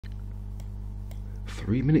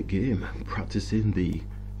3-minute game practicing the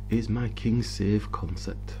 "is my king safe"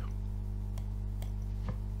 concept.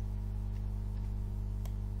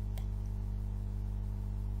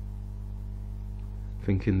 I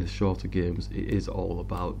think in the shorter games it is all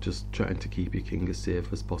about just trying to keep your king as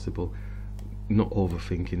safe as possible, not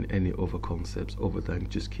overthinking any other concepts other than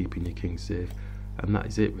just keeping your king safe, and that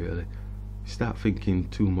is it really. Start thinking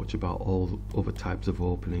too much about all other types of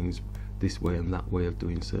openings, this way and that way of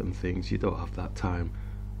doing certain things. You don't have that time.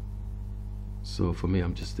 So for me,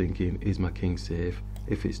 I'm just thinking, is my king safe?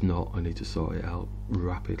 If it's not, I need to sort it out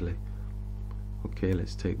rapidly. Okay,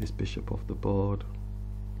 let's take this bishop off the board.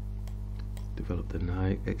 Develop the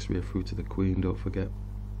knight, x-ray through to the queen, don't forget,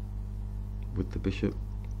 with the bishop.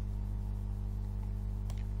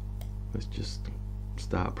 Let's just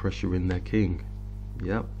start pressuring their king.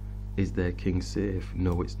 Yep. Is their king safe?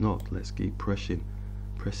 No, it's not. Let's keep pressing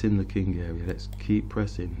the king area. Let's keep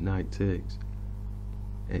pressing. Knight takes,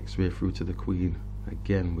 x-ray through to the queen,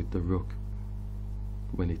 again with the rook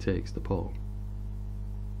when he takes the pawn.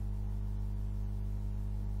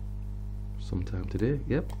 Sometime today.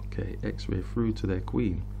 Yep. Okay, x-ray through to their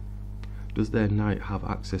queen. Does their knight have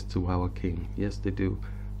access to our king? Yes, they do.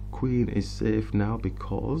 Queen is safe now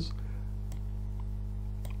because,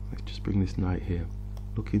 let's just bring this knight here,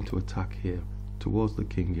 looking to attack here towards the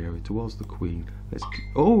king area, towards the queen. Let's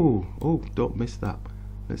oh, don't miss that.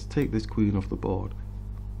 Let's take this queen off the board.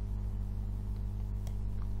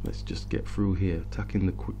 Let's just get through here, attacking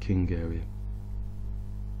the king area.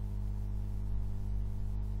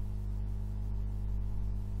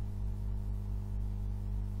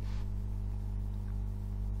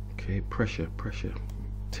 Okay, pressure.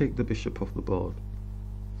 Take the bishop off the board.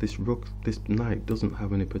 This rook, this knight doesn't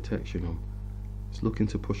have any protection on. It's looking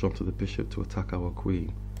to push onto the bishop to attack our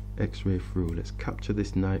queen. X-ray through. Let's capture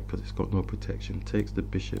this knight because it's got no protection. Takes the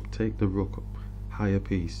bishop. Take the rook. Higher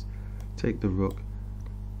piece. Take the rook.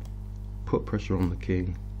 Put pressure on the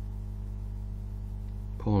king.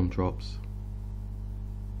 Pawn drops.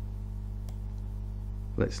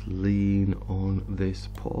 Let's lean on this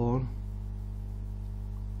pawn.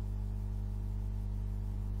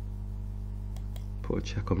 Put a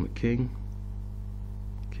check on the king.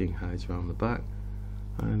 King hides around the back.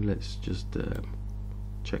 And let's just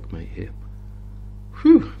checkmate here.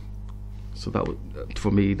 Whew. So that was,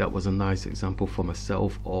 for me, that was a nice example for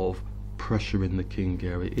myself of pressuring the king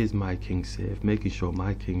area. Is my king safe? Making sure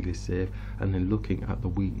my king is safe, and then looking at the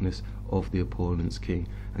weakness of the opponent's king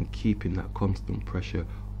and keeping that constant pressure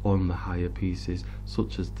on the higher pieces,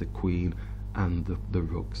 such as the queen and the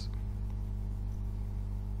rooks.